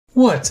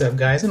What's up,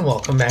 guys, and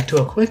welcome back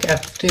to a quick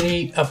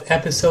update of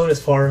episode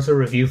as far as a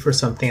review for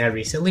something I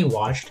recently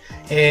watched.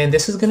 And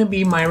this is going to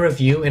be my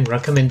review and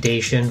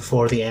recommendation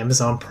for the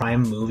Amazon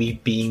Prime movie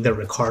Being the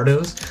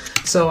Ricardos.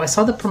 So I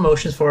saw the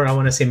promotions for it, I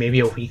want to say maybe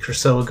a week or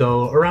so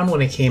ago, around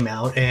when it came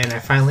out, and I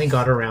finally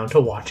got around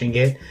to watching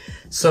it.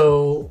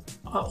 So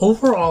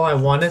overall, I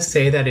want to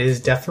say that it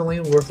is definitely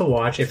worth a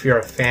watch if you're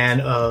a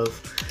fan of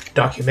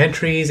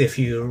documentaries, if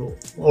you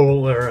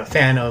are a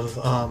fan of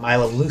I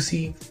Love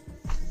Lucy,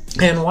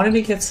 and wanted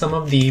to get some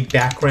of the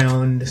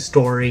background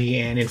story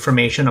and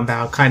information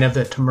about kind of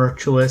the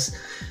tumultuous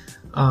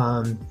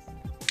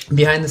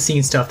behind the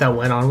scenes stuff that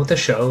went on with the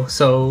show.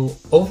 So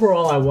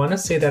overall, I want to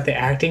say that the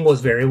acting was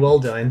very well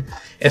done.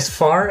 As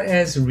far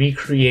as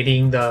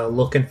recreating the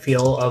look and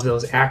feel of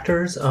those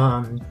actors,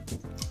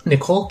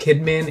 Nicole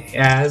Kidman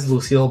as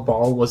Lucille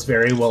Ball was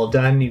very well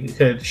done.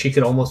 She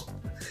could almost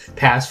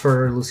pass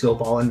for Lucille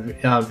Ball in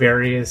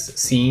various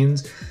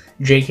scenes.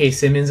 J.K.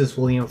 Simmons as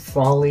William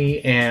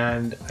Frawley,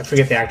 and I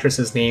forget the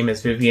actress's name,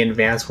 as Vivian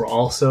Vance, were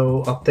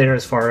also up there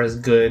as far as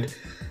good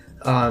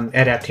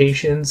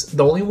adaptations.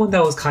 The only one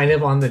that was kind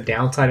of on the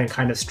downside and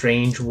kind of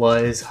strange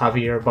was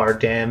Javier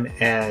Bardem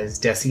as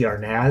Desi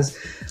Arnaz.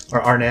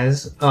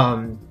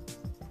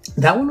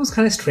 That one was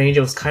kind of strange.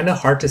 It was kind of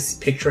hard to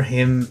picture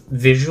him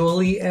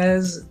visually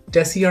as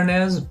Desi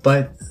Arnaz,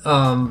 but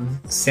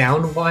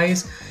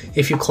sound-wise,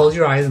 if you close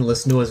your eyes and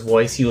listen to his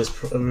voice, he was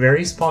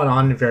very spot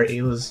on.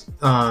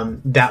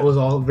 That was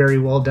all very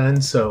well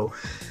done. So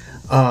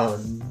that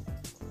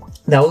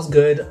was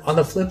good. On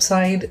the flip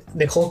side,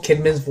 Nicole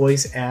Kidman's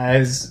voice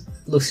as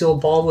Lucille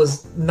Ball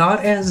was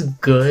not as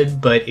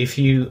good, but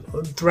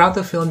throughout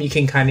the film, you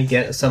can kind of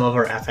get some of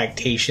her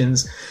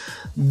affectations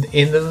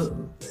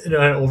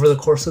over the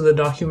course of the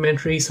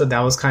documentary. So that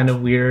was kind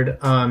of weird.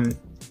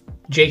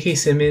 J.K.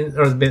 Simmons,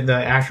 or the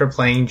actor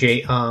playing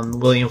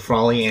William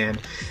Frawley, and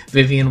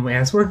Vivian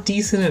Vance were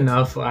decent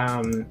enough.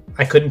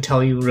 I couldn't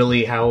tell you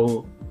really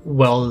how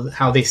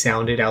they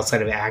sounded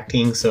outside of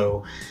acting,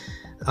 so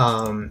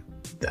I'm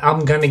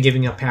kind of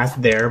giving a pass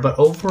there. But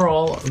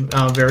overall,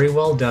 very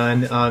well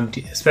done,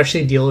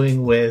 especially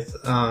dealing with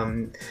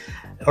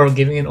or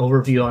giving an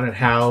overview on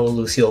how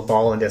Lucille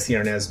Ball and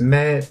Desi Arnaz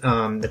met,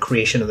 the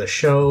creation of the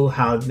show,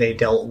 how they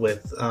dealt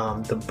with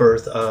the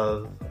birth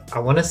of, I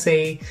want to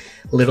say,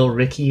 Little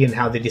Ricky, and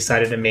how they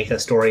decided to make a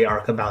story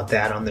arc about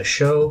that on the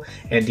show,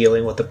 and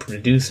dealing with the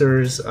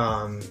producers,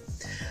 how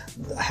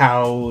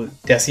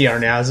Desi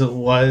Arnaz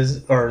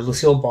or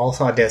Lucille Ball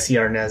saw Desi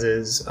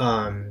Arnaz's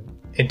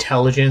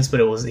intelligence, but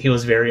he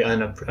was very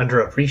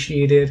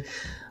underappreciated.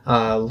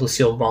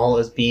 Lucille Ball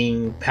is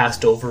being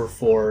passed over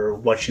for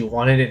what she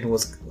wanted and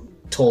was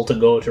told to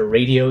go to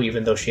radio,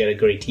 even though she had a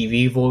great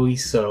TV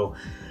voice. So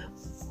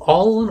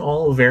all in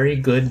all, very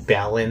good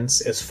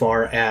balance as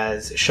far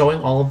as showing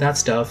all of that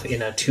stuff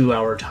in a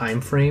 2-hour time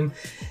frame.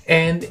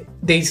 And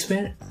they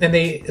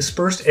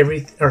sparsed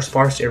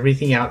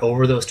everything out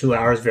over those 2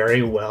 hours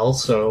very well.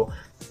 So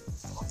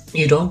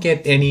you don't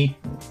get any,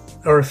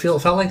 or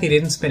felt like they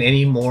didn't spend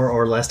any more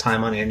or less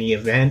time on any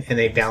event, and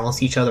they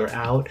balanced each other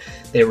out.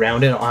 They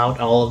rounded out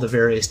all of the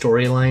various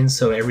storylines,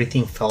 so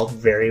everything felt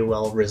very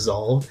well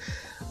resolved,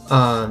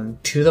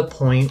 to the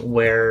point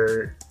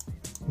where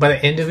by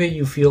the end of it,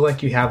 you feel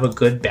like you have a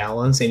good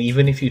balance. And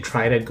even if you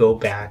try to go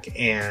back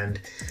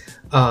and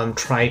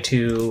try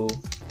to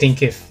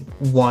think if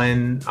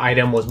one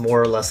item was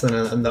more or less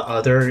than the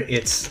other,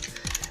 it's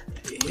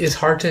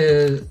hard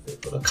to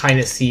kind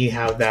of see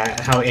how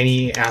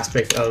any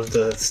aspect of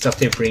the stuff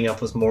they bring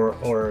up was more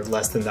or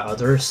less than the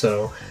other.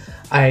 So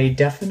I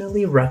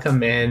definitely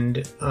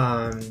recommend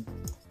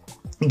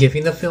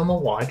giving the film a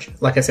watch.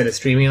 Like I said, it's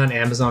streaming on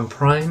Amazon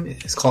Prime.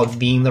 It's called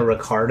Being the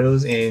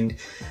Ricardos, and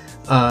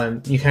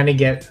you kind of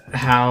get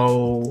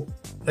how,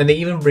 and they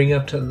even bring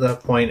up to the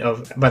point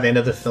of, by the end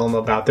of the film,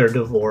 about their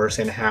divorce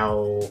and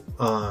how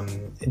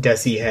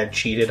Desi had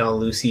cheated on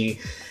Lucy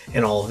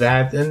and all of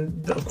that.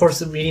 And of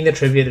course, reading the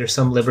trivia, there's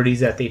some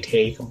liberties that they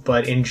take,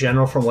 but in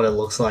general, from what it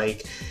looks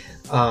like,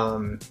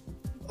 a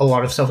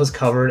lot of stuff was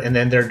covered. And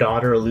then their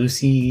daughter,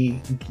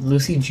 Lucy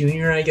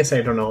Jr., I guess,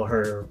 I don't know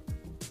her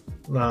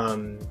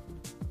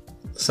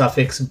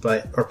suffix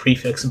or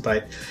prefix,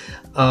 but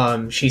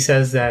she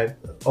says that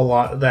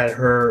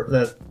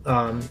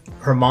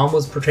her mom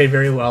was portrayed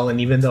very well, and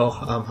even though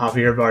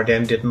Javier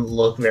Bardem didn't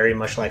look very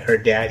much like her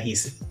dad, he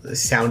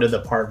sounded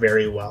the part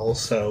very well.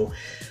 So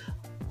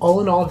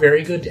all in all,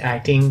 very good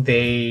acting.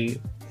 They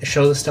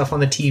show the stuff on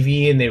the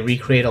TV, and they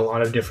recreate a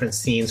lot of different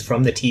scenes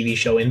from the TV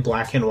show in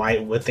black and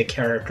white with the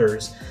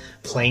characters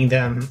playing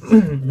them,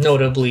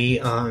 notably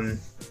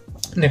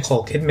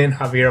Nicole Kidman,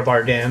 Javier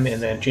Bardem,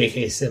 and then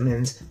J.K.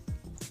 Simmons,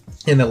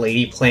 and the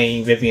lady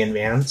playing Vivian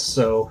Vance.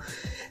 So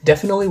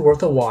definitely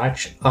worth a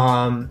watch.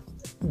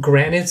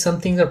 Granted, some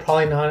things are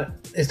probably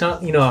it's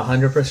not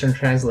 100%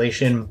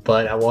 translation,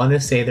 but I want to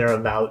say they're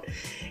about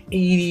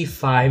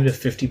 85 to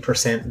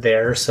 50%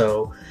 there.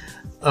 So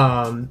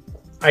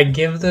I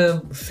give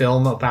the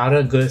film about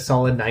a good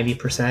solid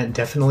 90%.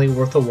 Definitely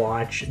worth a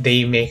watch.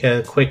 They make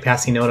a quick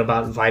passing note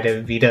about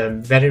Vita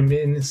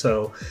vitamin,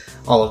 so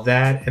all of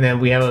that. And then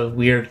we have a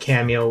weird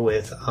cameo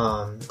with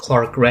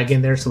Clark Gregg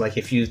in there. So like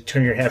if you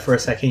turn your head for a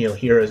second, you'll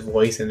hear his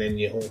voice, and then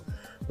you'll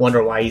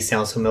wonder why he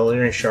sounds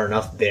familiar. And sure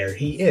enough, there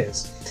he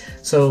is.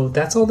 So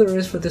that's all there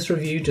is for this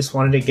review. Just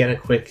wanted to get a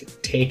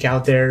quick take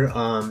out there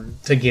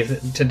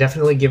to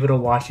definitely give it a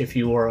watch if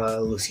you are a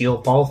Lucille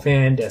Ball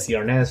fan, Desi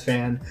Arnaz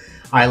fan,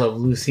 I Love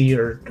Lucy,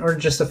 or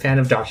just a fan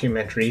of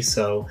documentaries.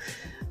 So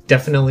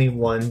definitely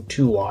one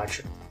to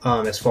watch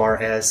as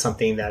far as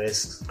something that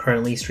is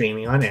currently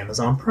streaming on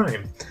Amazon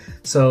Prime.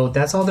 So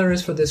that's all there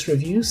is for this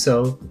review.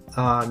 So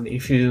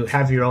if you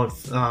have your own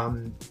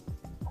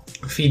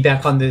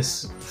feedback on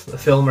this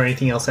film or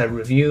anything else I've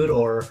reviewed,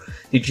 or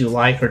did you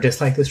like or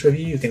dislike this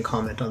review, you can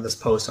comment on this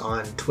post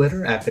on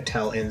Twitter at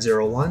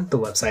PatelN01. The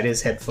website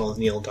is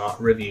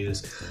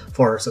headphonesneil.reviews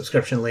for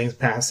subscription links,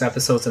 past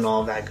episodes, and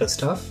all of that good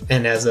stuff.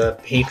 And as a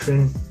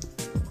patron,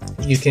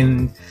 you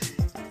can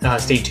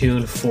stay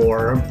tuned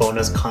for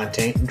bonus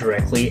content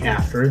directly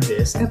after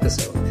this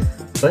episode.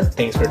 But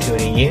thanks for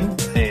tuning in,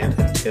 and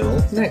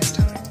until next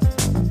time.